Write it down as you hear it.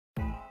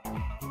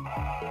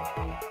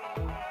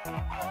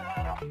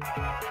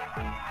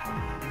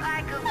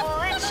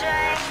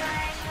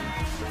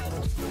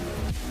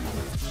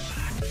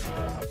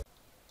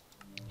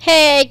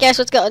Hey guys,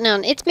 what's going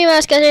on? It's me,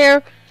 Mascot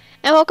here,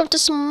 and welcome to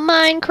some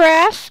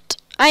Minecraft.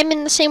 I'm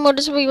in the same mode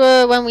as we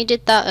were when we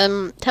did that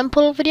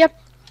temple video,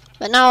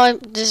 but now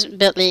this is a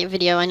bit late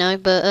video, I know,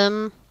 but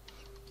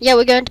yeah,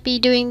 we're going to be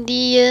doing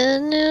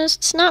the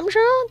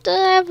snapshot.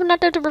 I have not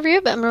done a review,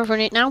 but I'm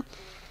reviewing it now.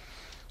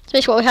 So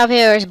basically what we have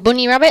here is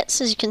bunny rabbits,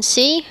 as you can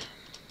see.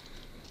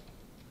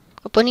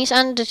 Got bunnies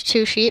and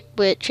 2 sheep,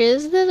 which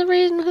is there's a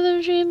reason for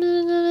the sheep,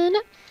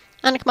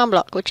 and a command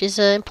block, which is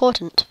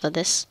important for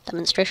this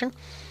demonstration.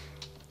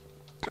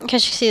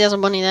 Because you see there's a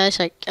bunny there, it's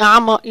like,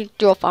 I'm not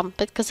your farm,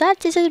 because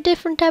that is a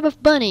different type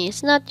of bunny.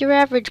 It's not your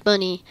average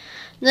bunny.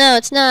 No,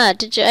 it's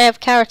not. I have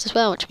carrots as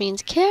well, which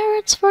means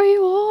carrots for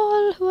you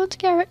all. Who wants a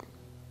carrot?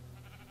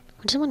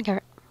 Who doesn't want a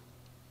carrot?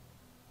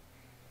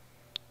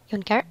 You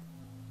want a carrot?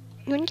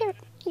 You want a carrot?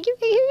 You want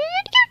a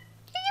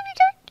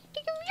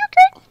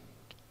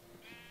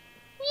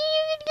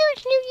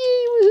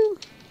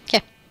carrot?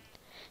 Okay.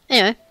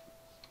 Anyway,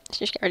 let's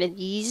just get rid of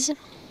these.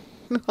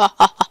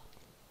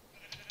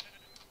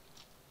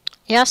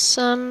 Yes,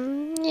 yeah,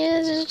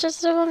 this is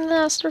just one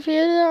last review.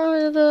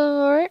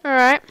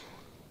 Alright.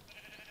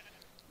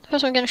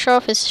 First I'm gonna show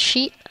off his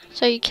sheep.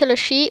 So you kill a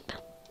sheep.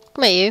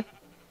 Come at you.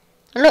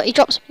 And look, he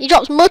drops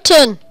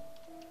mutton!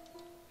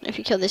 If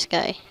you kill this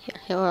guy,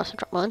 he'll also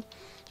drop one.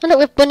 And look,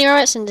 we have bunny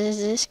rabbits, and there's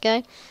this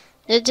guy.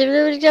 Bunny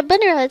rabbits,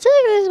 look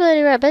at this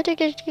bunny rabbit.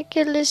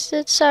 Kill this,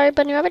 sorry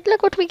bunny rabbit.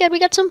 Look what we get. We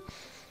got some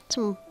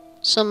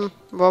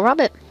raw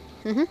rabbit.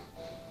 I'm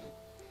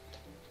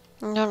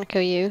gonna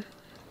kill you.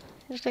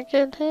 Just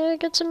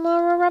get some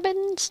more rabbit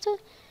and stuff.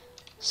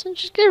 So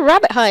just get a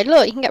rabbit hide.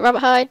 Look, you can get rabbit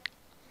hide.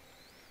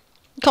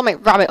 You can't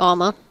make rabbit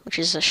armor, which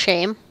is a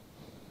shame.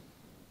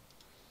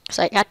 Cause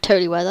like, I'd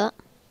totally wear that.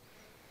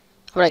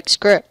 I'm like,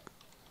 screw it.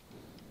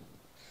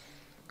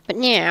 But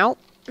now,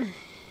 I'm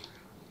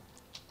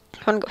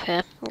gonna go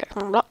here. I'm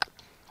gonna block.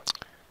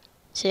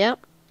 So yeah,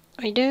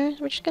 what we do?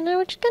 We're just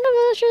gonna push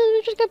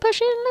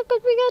it. Look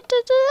what we got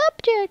to the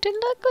object, and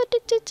look what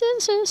it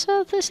is.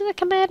 So this is the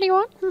command you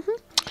want.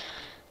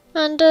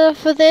 And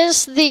for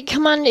this, the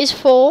command is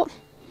for.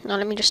 Now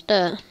let me just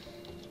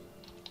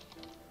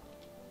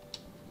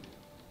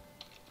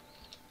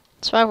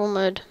survival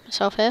mode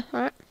myself here.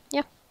 Alright,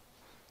 yeah.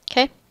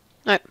 Okay.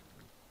 Alright. So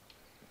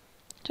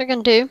what we're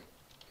gonna do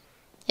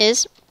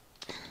is,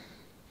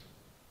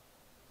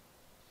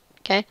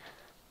 okay.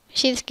 You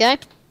see this guy?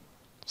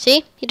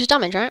 See? He does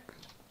damage, right?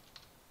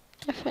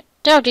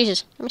 Oh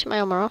Jesus! Let me take my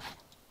armor off.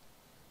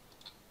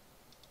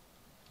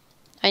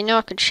 I know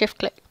I could shift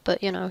click,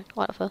 but you know,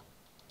 whatever.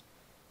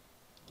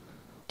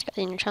 Get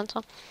the chance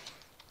on.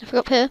 If we go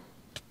up here,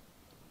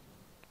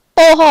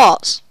 4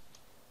 hearts.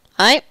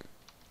 Right.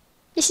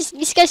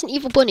 This guy's an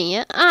evil bunny,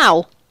 yeah.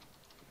 Ow.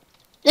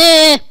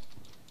 Eh.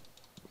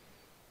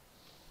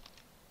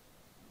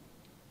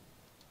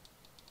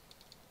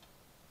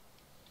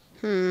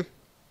 I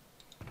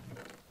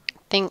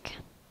think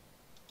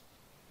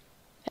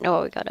I know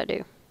what we gotta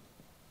do.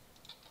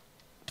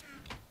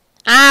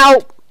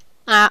 Ow.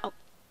 Ow.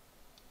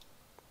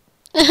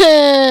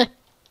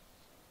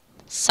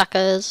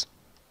 Suckers.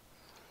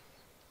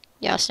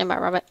 Yeah, I'll stand by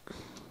rabbit.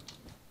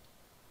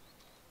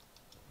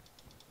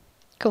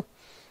 Cool.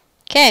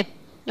 Okay.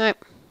 Alright.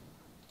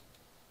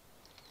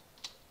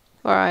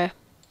 Where are you?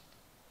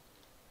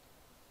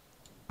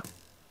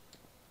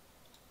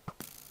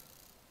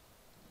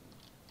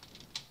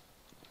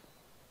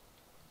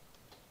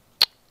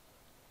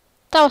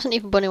 That wasn't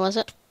even bunny, was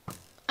it?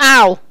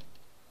 Ow!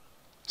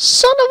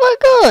 Son of a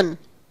gun!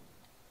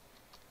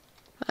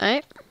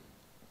 Right.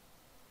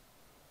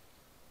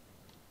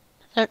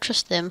 I don't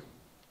trust them.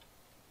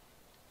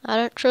 I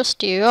don't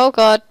trust you. Oh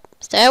god.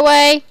 Stay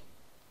away.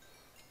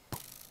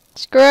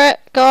 Screw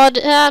it. God,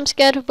 I'm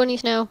scared of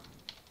bunnies now.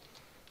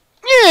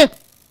 Yeah.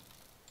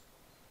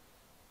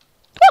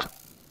 Ah.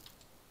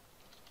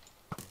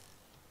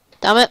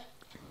 Damn it.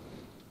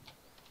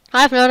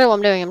 I have no idea what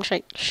I'm doing. I'm just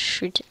like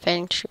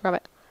failing to shoot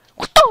rabbit.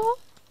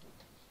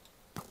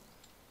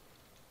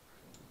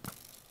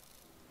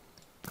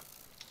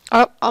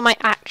 Oh, am I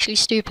actually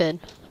stupid?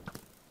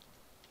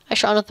 I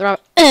shot another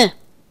rabbit.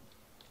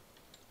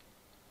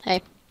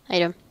 Hey, how you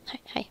doing?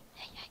 Hey.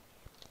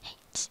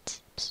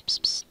 Psst.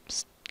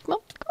 Come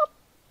on.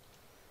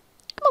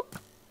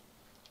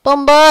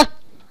 Bomber!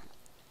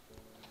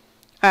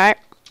 Alright,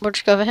 we'll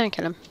just go over here and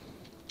kill him.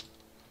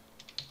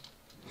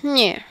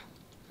 Yeah.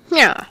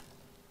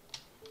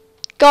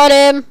 Got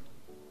him!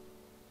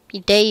 He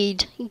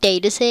died. He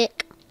died as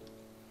heck.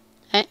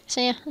 Alright,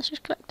 so yeah, let's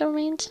just collect the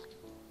remains.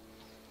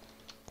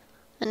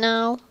 And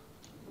now,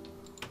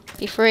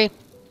 be free.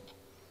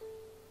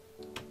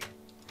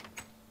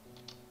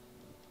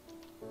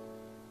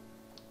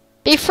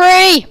 Be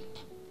free!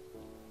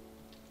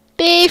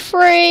 Be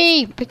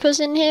free! Because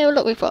in here,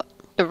 look, we've got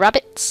the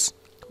rabbits.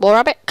 More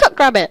rabbit, cooked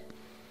rabbit.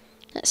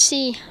 Let's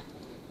see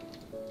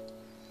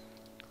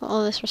what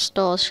all this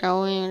restores,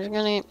 shall we? I'm just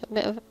gonna get a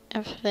bit of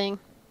everything.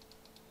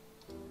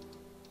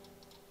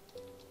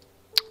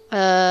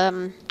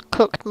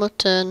 Cooked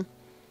mutton,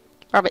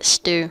 rabbit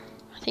stew.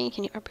 I think you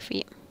can eat rabbit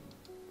feet.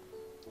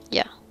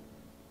 Yeah.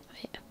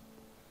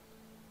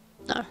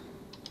 No.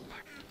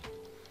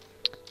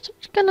 So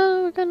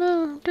we're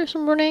gonna do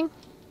some running.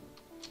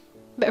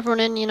 Bit of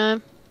running, you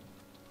know.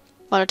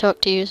 While I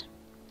talk to you.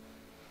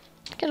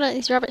 Gonna let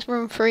these rabbits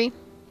run free.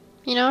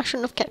 You know, I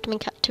shouldn't have kept them in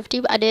captivity,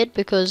 but I did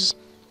because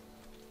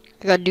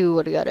I gotta do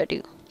what I gotta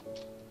do.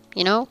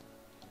 You know?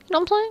 You know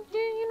what I'm saying? Yeah,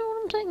 you know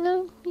what I'm saying?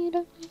 No, you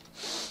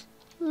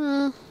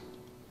don't.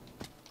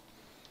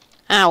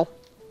 Ow.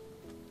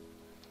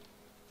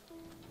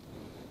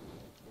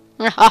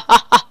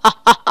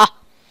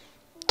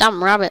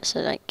 Damn rabbits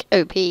are like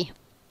OP.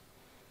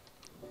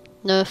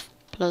 Nerf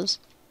plus.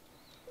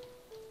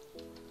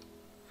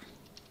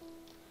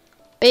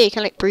 But you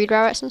can like breed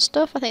rabbits and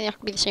stuff. I think they have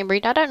to be the same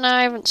breed. I don't know.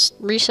 I haven't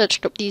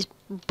researched up these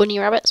bunny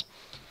rabbits.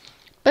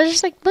 But it's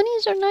just like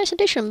bunnies are a nice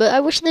addition. But I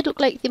wish they'd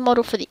look like the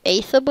model for the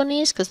Aether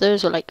bunnies, because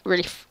those were like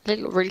really, they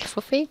look really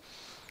fluffy.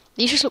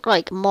 These just look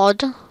like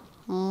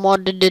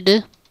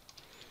modded.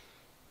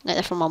 Like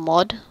they're from a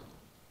mod.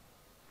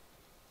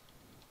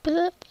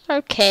 But they're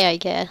okay, I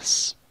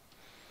guess.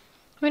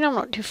 I mean, I'm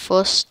not too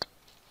fussed.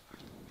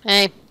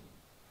 Hey,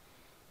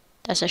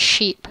 there's a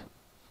sheep.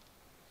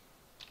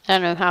 I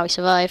don't know how he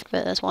survived,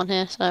 but there's one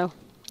here, so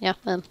yeah,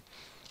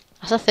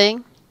 that's a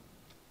thing.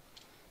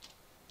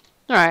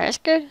 Alright, let's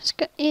go.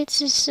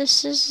 It's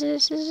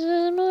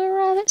another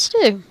rabbit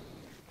stew.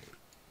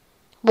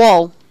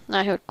 Whoa,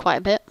 I heard quite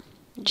a bit.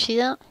 Did you see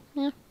that?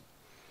 Yeah.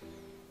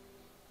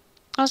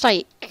 I was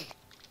like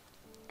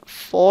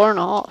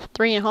 4.5,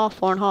 3.5,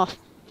 4.5.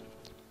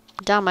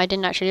 Damn, I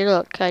didn't actually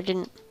look. I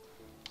didn't.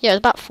 Yeah, it was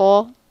about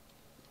 4,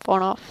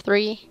 4.5,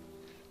 3,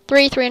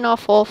 3.5,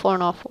 4,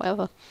 4.5,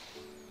 whatever.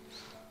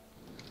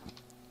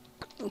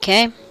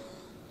 Okay,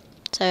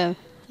 so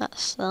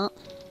that's that.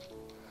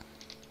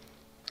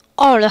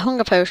 Oh, the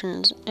hunger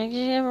potions.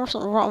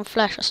 Some rotten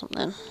flesh or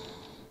something.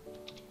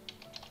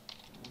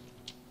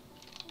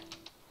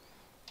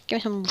 Give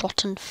me some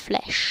rotten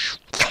flesh.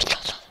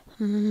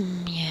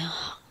 Yeah.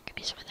 Give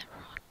me some of that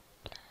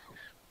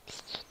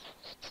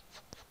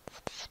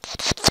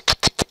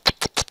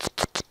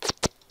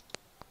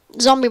rotten.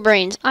 Zombie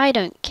brains. I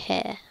don't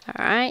care.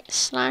 Alright.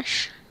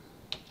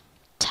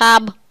 /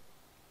 tab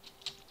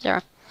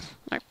 0.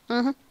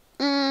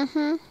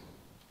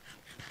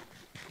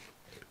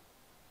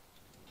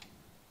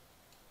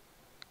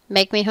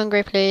 Make me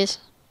hungry, please.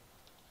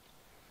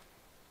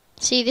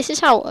 See, this is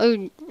how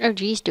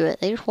OGs do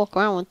it. They just walk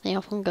around when they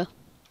have hunger.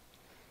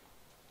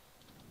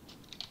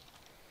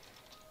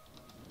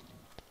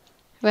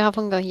 We have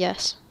hunger,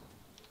 yes.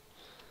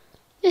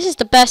 This is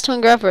the best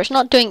hunger ever. It's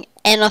not doing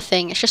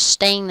anything. It's just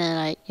staying there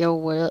like, yo,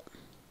 what up?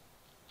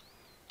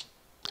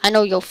 I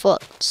know you're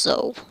fucked,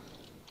 so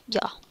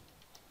yeah.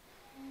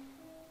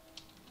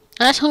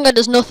 Unless hunger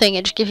does nothing,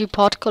 it just gives you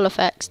particle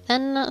effects.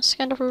 Then that's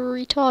kind of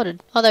retarded.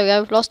 Oh, there we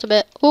go. We've lost a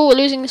bit. Oh, we're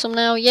losing some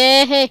now.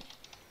 Yay!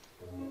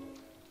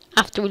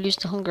 After we lose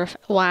the hunger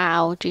effect.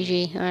 Wow,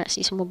 GG. Alright, let's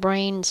see some more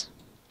brains.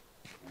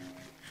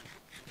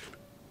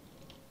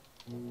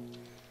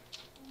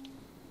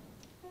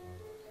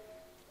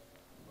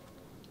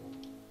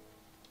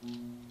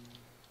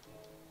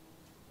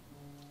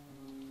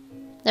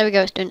 There we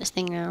go. It's doing its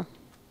thing now.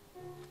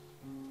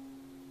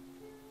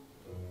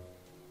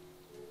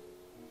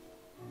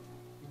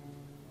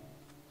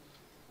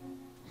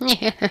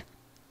 Yeah.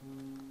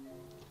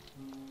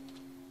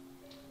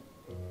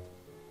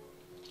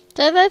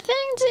 So the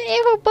thing to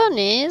Evil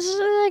Bunnies is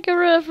like a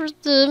reference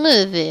to the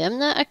movie.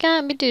 I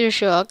can't be too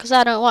sure because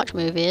I don't watch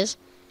movies.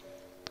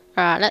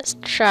 Alright, let's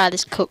try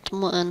this cooked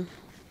mutton.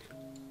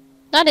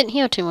 I didn't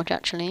hear too much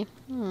actually.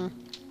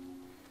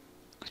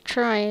 Let's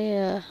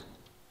try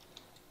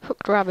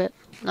cooked rabbit.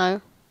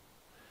 No.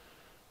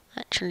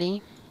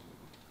 Actually.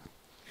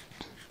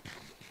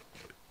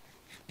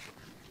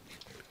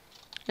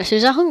 Let's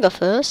use our hunger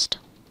first.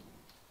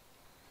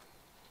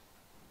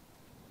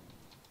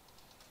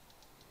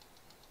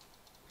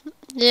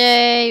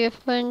 Yay, we're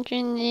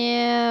punching,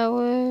 yeah,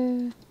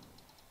 woo.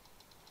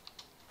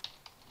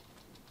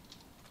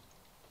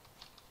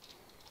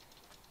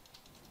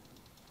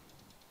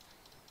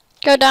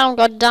 Go down,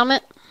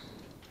 goddammit.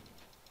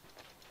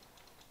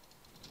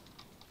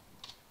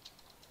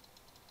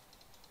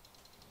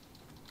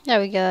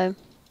 There we go.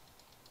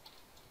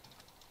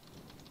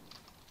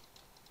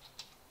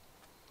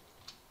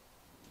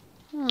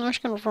 I'm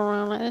just gonna run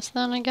around like this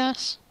then, I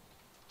guess.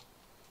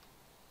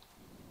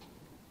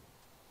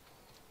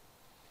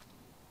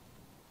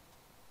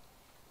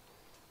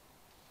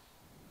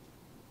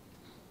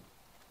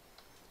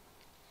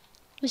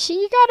 You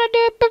see, you gotta do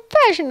it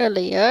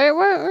professionally, or it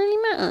won't really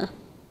matter.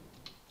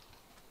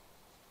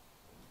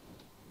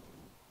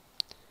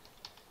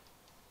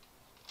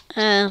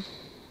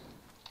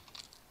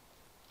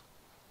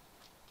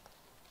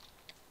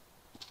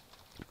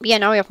 Yeah,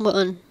 now we have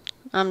mutton.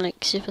 I'm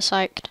like super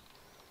psyched.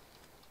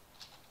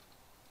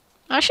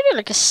 I should do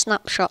like a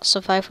snapshot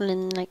survival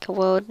in like a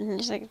world and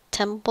there's like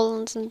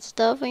temples and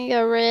stuff and you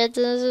got reds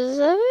and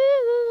stuff.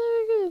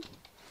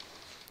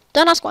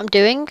 Don't ask what I'm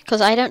doing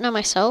because I don't know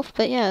myself,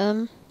 but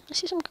yeah, I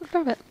see some cooked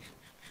rabbit.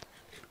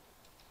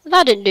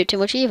 That didn't do too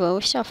much either,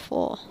 we still have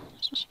 4.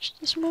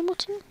 Just some more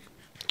mutton.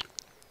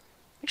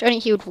 which only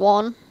healed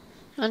 1,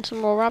 and some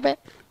more rabbit,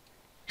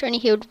 which only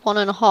healed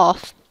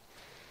 1.5.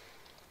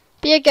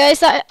 But yeah, guys,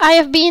 that I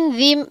have been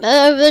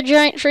the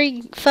giant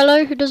tree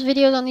fellow who does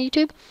videos on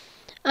YouTube,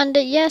 and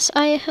yes,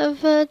 I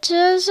have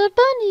just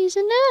bunnies,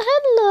 and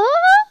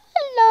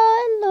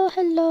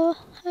hello.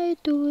 How you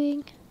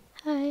doing?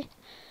 Hi.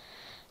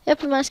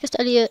 Yep, I'm Ask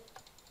Elliot.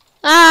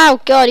 Oh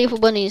God, evil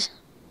bunnies.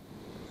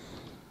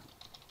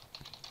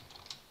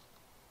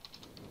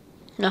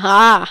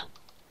 Aha!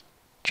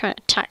 Trying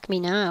to attack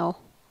me now.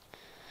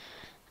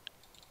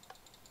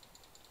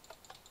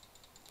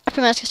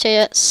 Happy Mask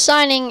here,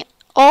 signing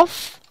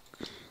off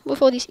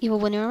with all these evil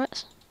bunny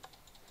rabbits.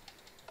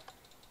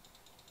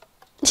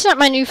 It's not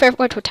my new favourite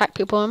way to attack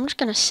people. I'm just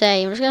gonna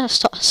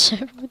start a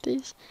server with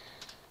these.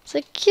 It's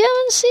like, come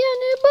and see our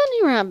new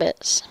bunny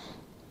rabbits.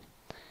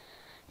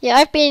 Yeah,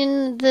 I've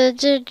been the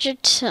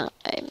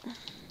time.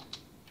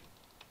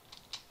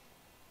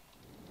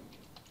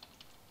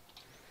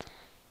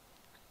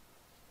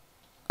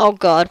 Oh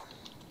God.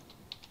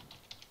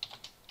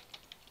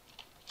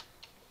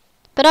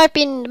 But I've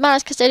been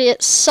Maris Custodian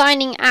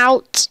signing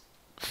out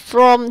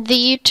from the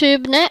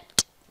YouTube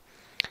net.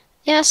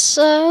 Yes,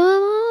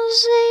 I'll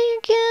see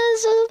you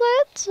guys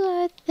later,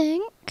 I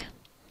think.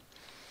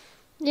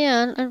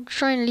 Yeah, I'm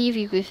trying to leave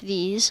you with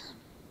these.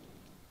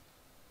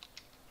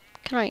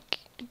 Can I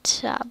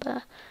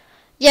tab?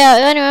 Yeah,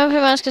 anyway, I'm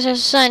Maris Custodian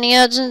signing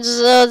out, and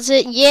that's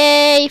it.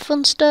 Yay,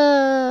 fun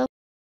stuff.